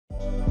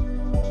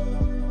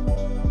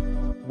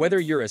Whether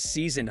you're a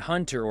seasoned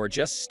hunter or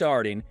just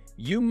starting,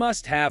 you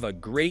must have a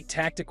great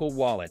tactical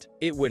wallet.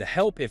 It would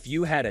help if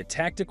you had a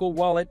tactical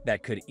wallet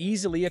that could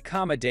easily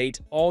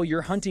accommodate all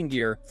your hunting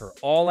gear for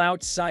all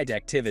outside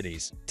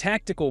activities.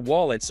 Tactical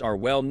wallets are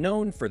well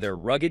known for their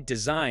rugged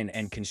design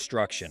and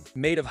construction.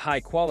 Made of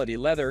high-quality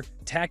leather,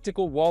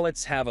 tactical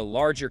wallets have a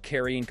larger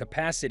carrying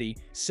capacity,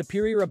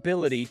 superior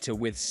ability to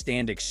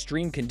withstand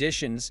extreme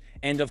conditions,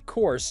 and of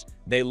course,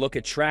 they look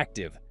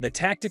attractive. The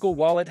tactical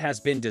wallet has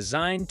been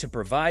designed to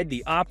provide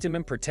the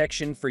optimum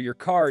protection for your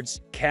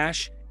cards,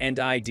 cash, and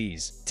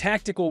IDs.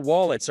 Tactical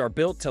wallets are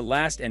built to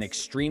last an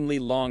extremely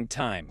long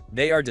time.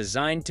 They are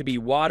designed to be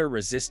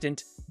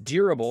water-resistant,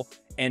 durable,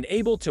 and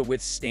able to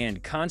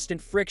withstand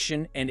constant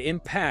friction and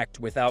impact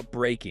without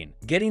breaking.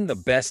 Getting the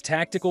best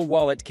tactical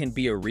wallet can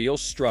be a real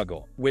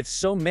struggle. With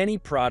so many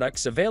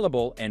products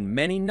available and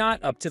many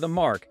not up to the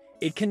mark,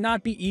 it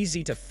cannot be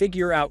easy to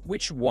figure out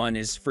which one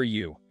is for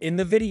you. In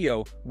the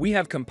video, we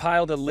have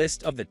compiled a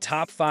list of the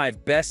top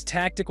 5 best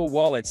tactical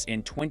wallets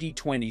in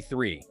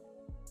 2023.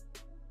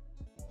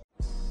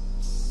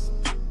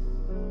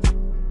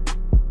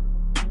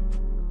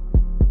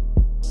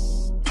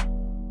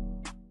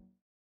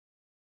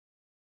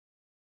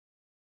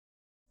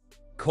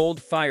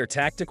 Coldfire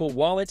Tactical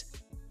Wallet.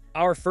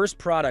 Our first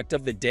product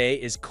of the day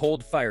is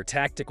Coldfire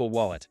Tactical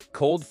Wallet.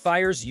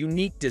 Coldfire's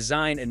unique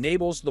design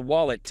enables the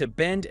wallet to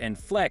bend and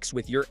flex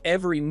with your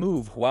every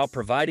move while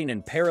providing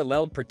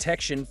unparalleled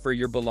protection for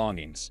your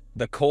belongings.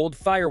 The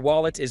Coldfire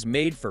wallet is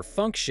made for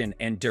function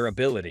and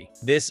durability.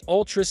 This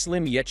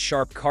ultra-slim yet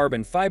sharp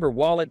carbon fiber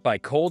wallet by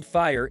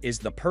Coldfire is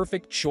the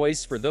perfect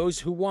choice for those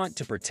who want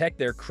to protect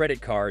their credit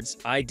cards,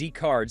 ID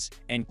cards,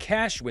 and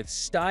cash with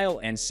style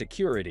and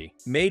security.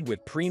 Made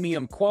with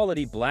premium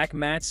quality black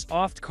matte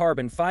soft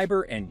carbon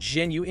fiber and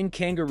genuine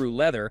kangaroo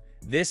leather,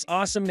 this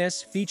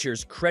awesomeness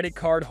features credit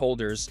card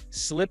holders,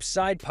 slip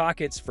side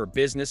pockets for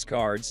business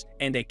cards,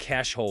 and a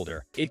cash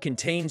holder. It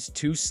contains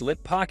 2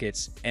 slip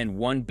pockets and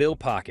 1 bill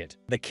pocket.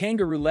 The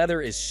kangaroo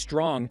leather is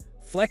strong,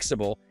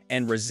 flexible,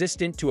 and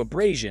resistant to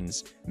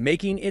abrasions,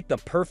 making it the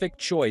perfect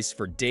choice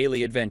for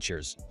daily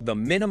adventures. The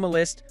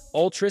minimalist,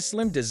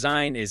 ultra-slim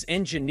design is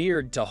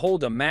engineered to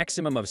hold a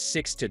maximum of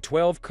 6 to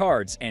 12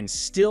 cards and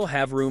still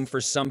have room for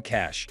some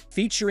cash.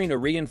 Featuring a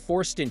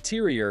reinforced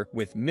interior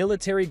with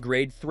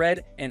military-grade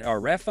thread and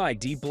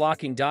RFID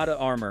blocking data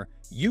armor,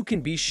 you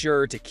can be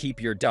sure to keep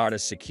your data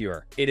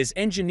secure. It is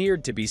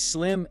engineered to be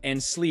slim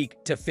and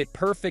sleek to fit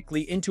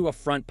perfectly into a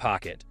front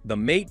pocket. The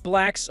matte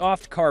black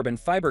soft carbon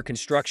fiber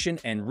construction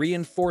and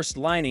reinforced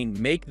lining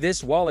make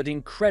this wallet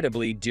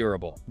incredibly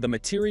durable. The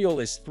material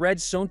is thread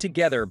sewn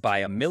together by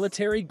a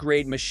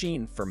military-grade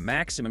machine for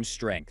maximum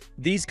strength.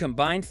 These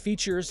combined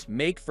features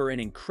make for an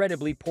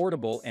incredibly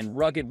portable and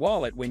rugged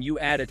wallet when you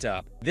add it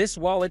up. This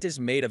wallet is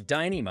made of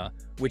Dyneema,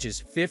 which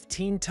is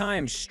 15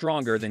 times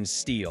stronger than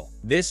steel.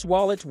 This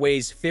wallet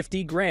weighs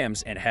 50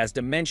 grams and has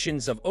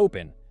dimensions of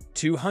open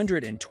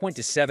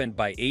 227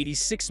 by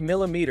 86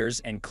 millimeters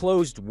and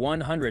closed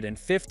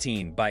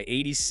 115 by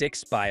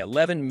 86 by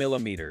 11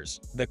 millimeters.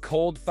 The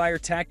Coldfire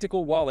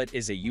Tactical Wallet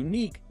is a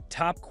unique,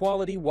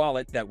 top-quality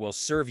wallet that will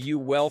serve you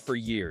well for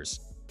years.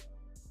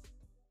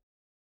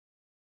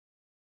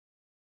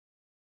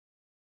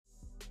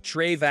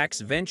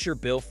 Travax Venture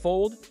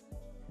Billfold.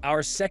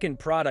 Our second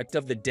product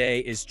of the day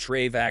is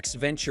Travax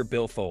Venture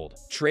Billfold.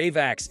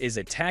 Travax is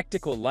a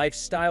tactical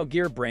lifestyle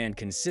gear brand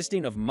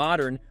consisting of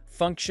modern,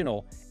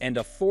 functional, and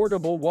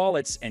affordable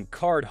wallets and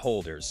card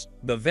holders.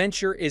 The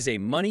Venture is a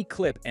money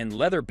clip and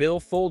leather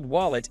billfold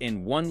wallet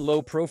in one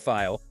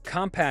low-profile,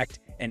 compact,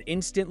 and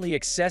instantly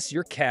access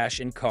your cash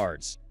and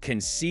cards.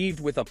 Conceived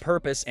with a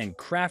purpose and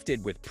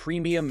crafted with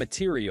premium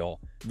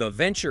material, the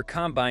Venture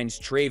combines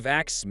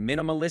Travax's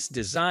minimalist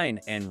design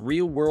and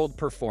real-world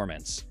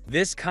performance.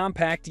 This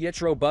compact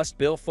yet robust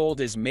billfold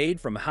is made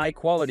from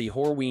high-quality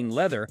Horween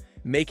leather,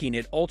 making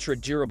it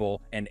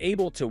ultra-durable and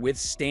able to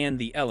withstand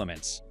the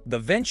elements. The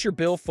Venture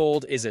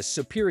billfold is a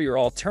superior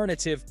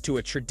alternative to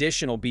a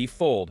traditional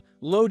B-fold,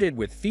 loaded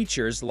with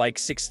features like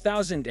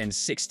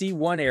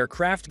 6061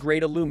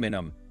 aircraft-grade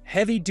aluminum,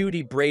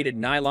 heavy-duty braided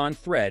nylon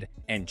thread,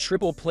 and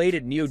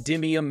triple-plated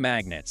neodymium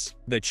magnets.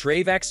 The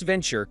Travax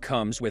Venture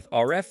comes with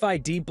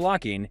RFID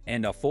blocking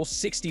and a full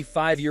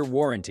 65-year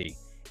warranty.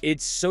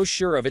 It's so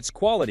sure of its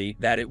quality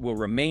that it will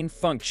remain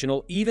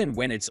functional even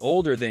when it's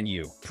older than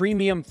you.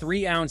 Premium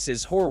 3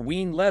 ounces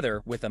Horween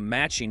leather with a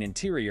matching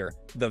interior,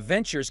 the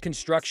Venture's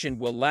construction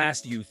will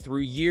last you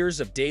through years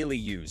of daily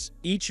use.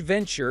 Each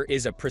Venture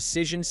is a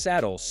precision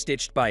saddle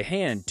stitched by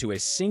hand to a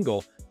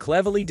single,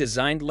 cleverly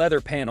designed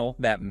leather panel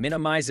that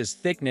minimizes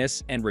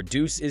thickness and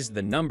reduces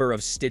the number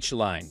of stitch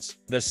lines.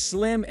 The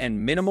slim and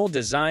minimal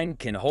design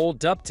can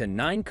hold up to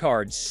 9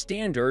 cards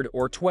standard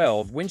or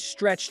 12 when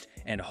stretched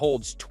and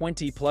holds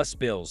 20+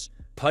 bills,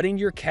 putting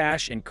your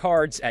cash and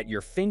cards at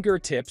your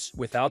fingertips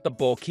without the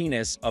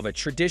bulkiness of a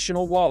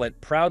traditional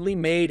wallet. Proudly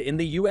made in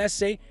the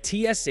USA,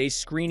 TSA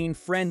screening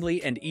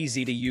friendly and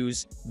easy to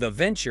use, the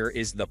Venture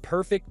is the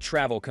perfect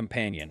travel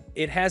companion.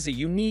 It has a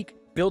unique,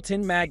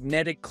 built-in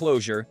magnetic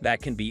closure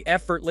that can be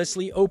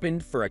effortlessly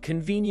opened for a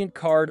convenient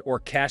card or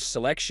cash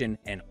selection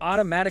and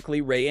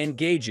automatically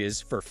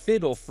re-engages for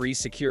fiddle-free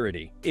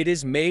security. It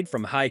is made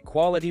from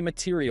high-quality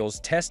materials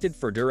tested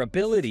for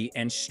durability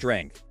and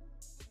strength.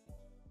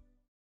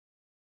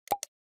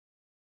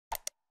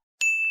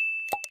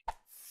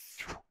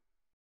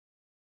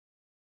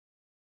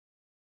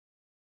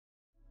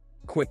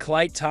 Quick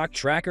Light Talk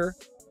Tracker.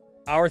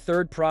 Our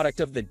third product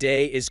of the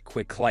day is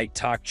Quick Light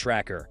Talk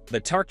Tracker. The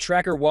Talk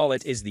Tracker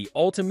wallet is the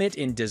ultimate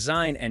in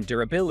design and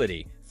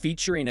durability,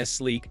 featuring a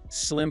sleek,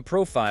 slim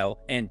profile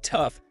and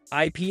tough,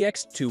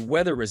 IPX2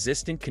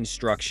 weather-resistant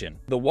construction.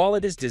 The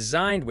wallet is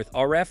designed with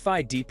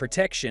RFID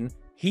protection,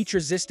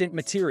 heat-resistant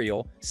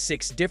material,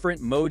 6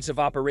 different modes of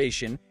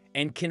operation,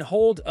 and can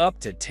hold up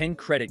to 10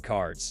 credit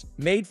cards.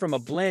 Made from a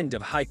blend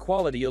of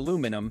high-quality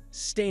aluminum,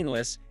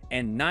 stainless,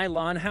 and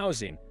nylon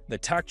housing, the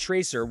Talk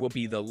Tracer will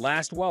be the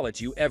last wallet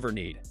you ever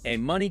need. A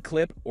money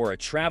clip or a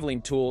traveling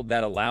tool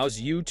that allows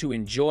you to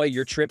enjoy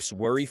your trips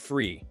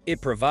worry-free.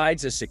 It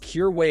provides a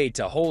secure way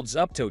to hold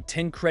up to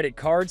 10 credit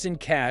cards in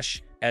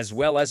cash, as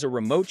well as a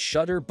remote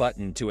shutter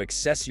button to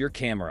access your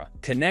camera.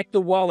 Connect the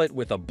wallet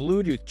with a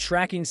Bluetooth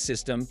tracking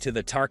system to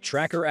the Talk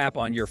Tracker app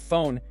on your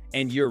phone,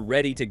 and you're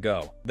ready to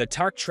go. The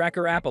Talk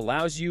Tracker app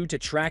allows you to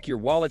track your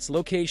wallet's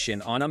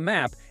location on a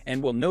map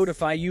and will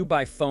notify you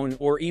by phone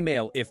or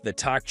email if the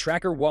Talk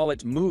Tracker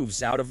wallet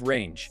moves out of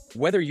range.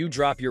 Whether you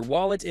drop your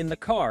wallet in the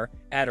car,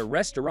 at a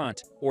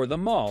restaurant, or the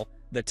mall,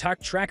 the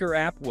Talk Tracker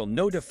app will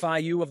notify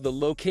you of the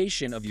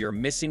location of your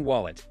missing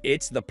wallet.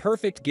 It's the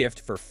perfect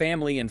gift for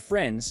family and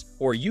friends,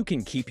 or you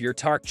can keep your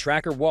Talk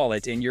Tracker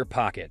wallet in your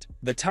pocket.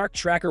 The Talk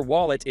Tracker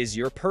wallet is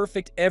your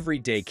perfect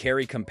everyday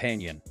carry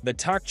companion. The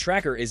Talk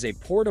Tracker is a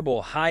portable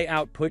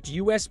high-output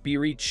USB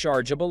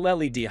rechargeable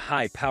LED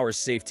high-power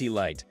safety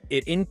light.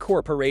 It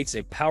incorporates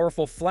a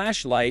powerful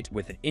flashlight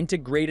with an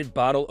integrated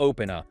bottle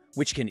opener,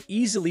 which can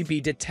easily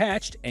be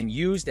detached and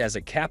used as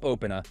a cap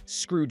opener,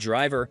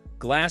 screwdriver,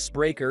 glass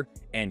breaker,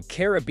 and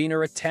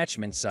carabiner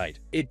attachment site.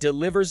 It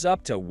delivers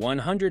up to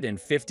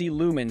 150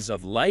 lumens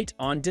of light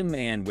on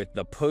demand with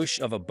the push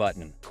of a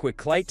button.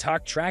 Quick Light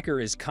Talk Tracker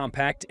is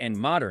compact and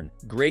modern,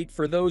 great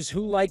for those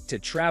who like to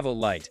travel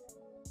light.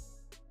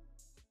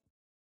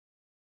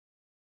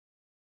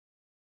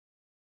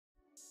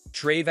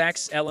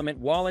 Travax Element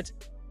Wallet.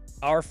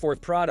 Our fourth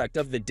product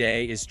of the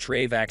day is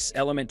Travax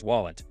Element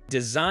Wallet.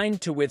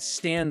 Designed to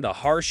withstand the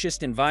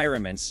harshest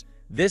environments,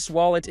 this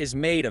wallet is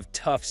made of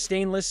tough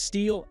stainless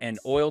steel and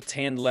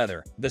oil-tanned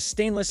leather. The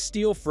stainless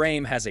steel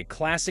frame has a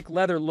classic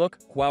leather look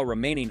while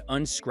remaining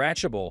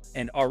unscratchable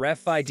and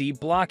RFID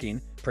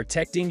blocking,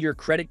 protecting your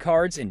credit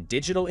cards and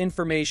digital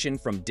information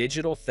from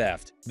digital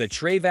theft. The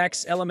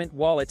Travax Element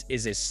Wallet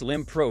is a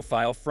slim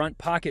profile front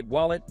pocket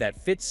wallet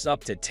that fits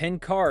up to 10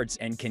 cards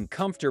and can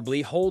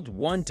comfortably hold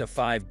 1 to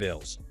 5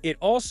 bills. It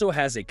also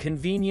has a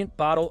convenient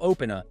bottle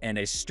opener and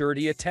a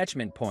sturdy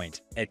attachment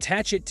point.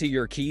 Attach it to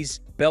your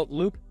keys, belt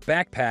loop,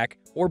 backpack,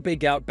 or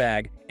big out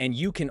bag, and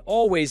you can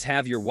always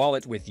have your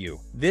wallet with you.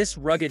 This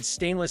rugged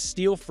stainless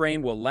steel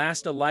frame will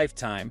last a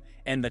lifetime,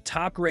 and the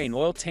top-grain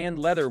oil-tanned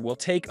leather will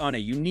take on a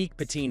unique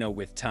patina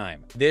with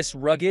time. This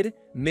rugged,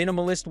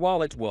 minimalist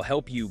wallet will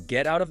help you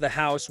get out of the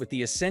house with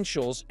the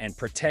essentials and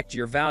protect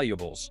your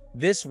valuables.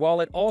 This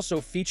wallet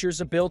also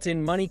features a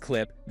built-in money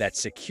clip that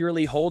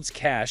securely holds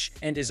cash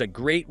and is a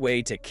great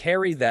way to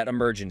carry that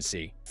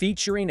emergency.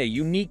 Featuring a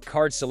unique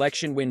card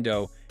selection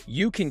window,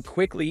 you can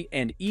quickly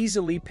and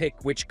easily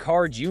pick which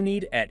card you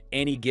need at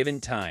any given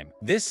time.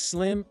 This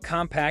slim,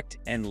 compact,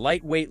 and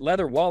lightweight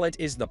leather wallet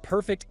is the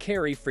perfect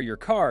carry for your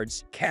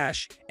cards,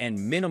 cash, and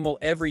minimal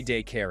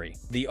everyday carry.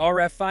 The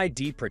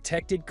RFID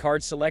protected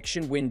card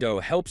selection window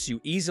helps you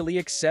easily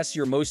access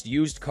your most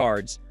used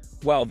cards,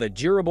 while the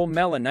durable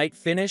melanite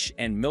finish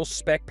and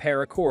mil-spec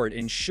paracord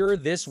ensure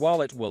this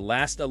wallet will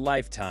last a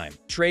lifetime.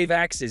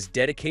 Travax is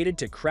dedicated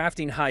to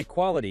crafting high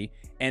quality,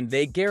 and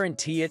they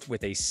guarantee it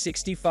with a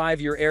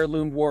 65-year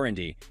heirloom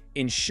warranty,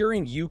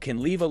 ensuring you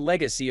can leave a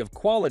legacy of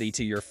quality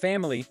to your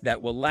family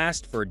that will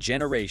last for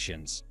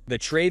generations. The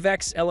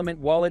Travax Element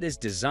Wallet is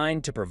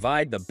designed to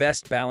provide the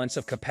best balance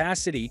of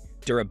capacity,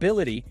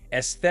 durability,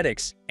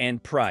 aesthetics,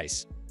 and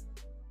price.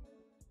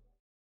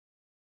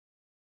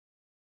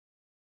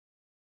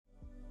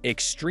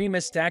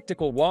 Extremis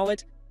Tactical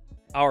Wallet.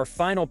 Our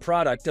final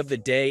product of the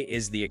day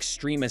is the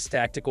Extremis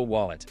Tactical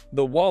Wallet.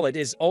 The wallet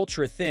is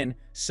ultra-thin,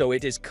 so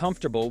it is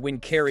comfortable when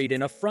carried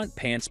in a front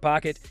pants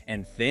pocket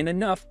and thin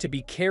enough to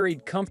be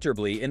carried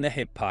comfortably in the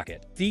hip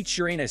pocket.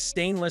 Featuring a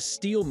stainless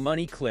steel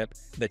money clip,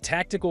 the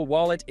tactical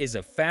wallet is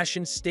a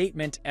fashion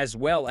statement as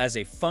well as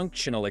a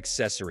functional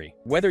accessory.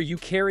 Whether you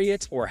carry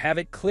it or have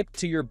it clipped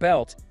to your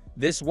belt,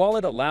 this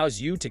wallet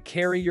allows you to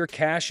carry your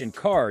cash and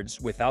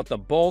cards without the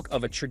bulk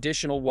of a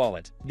traditional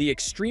wallet. The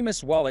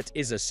Extremis wallet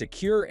is a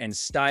secure and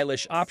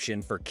stylish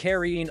option for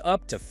carrying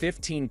up to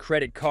 15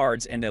 credit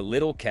cards and a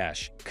little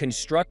cash.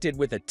 Constructed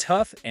with a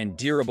tough and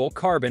durable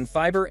carbon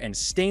fiber and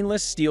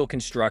stainless steel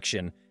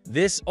construction,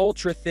 This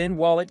ultra-thin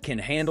wallet can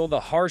handle the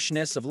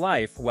harshness of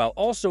life while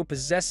also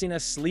possessing a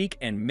sleek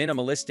and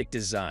minimalistic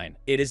design.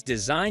 It is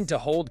designed to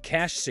hold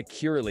cash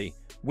securely,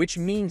 which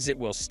means it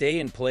will stay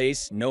in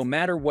place no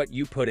matter what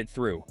you put it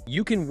through.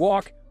 You can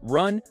walk,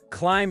 run,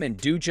 climb, and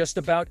do just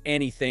about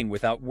anything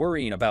without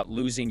worrying about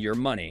losing your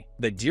money.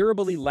 The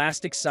durable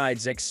elastic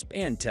sides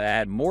expand to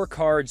add more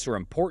cards or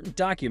important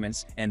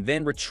documents and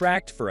then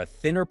retract for a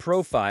thinner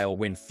profile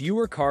when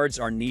fewer cards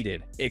are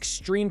needed.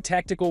 Extreme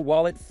Tactical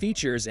Wallet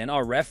features an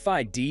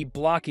RFID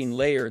blocking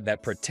layer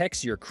that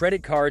protects your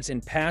credit cards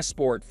and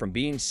passport from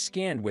being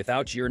scanned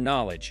without your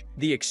knowledge.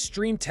 The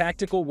Extreme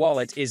Tactical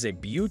Wallet is a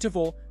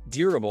beautiful,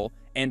 durable,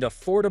 and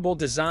affordable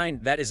design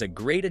that is a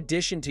great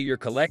addition to your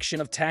collection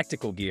of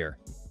tactical gear.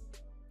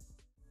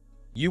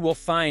 You will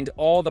find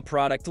all the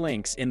product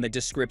links in the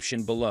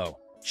description below.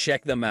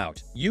 Check them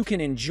out. You can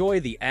enjoy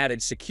the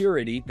added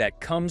security that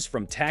comes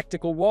from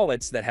tactical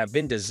wallets that have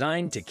been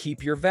designed to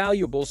keep your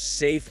valuables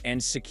safe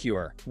and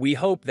secure. We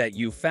hope that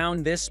you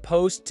found this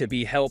post to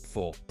be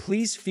helpful.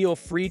 Please feel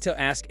free to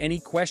ask any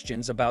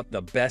questions about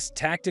the best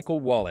tactical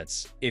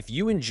wallets. If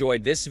you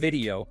enjoyed this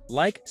video,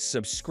 like,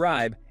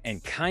 subscribe,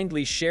 and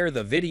kindly share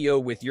the video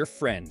with your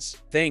friends.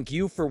 Thank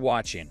you for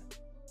watching.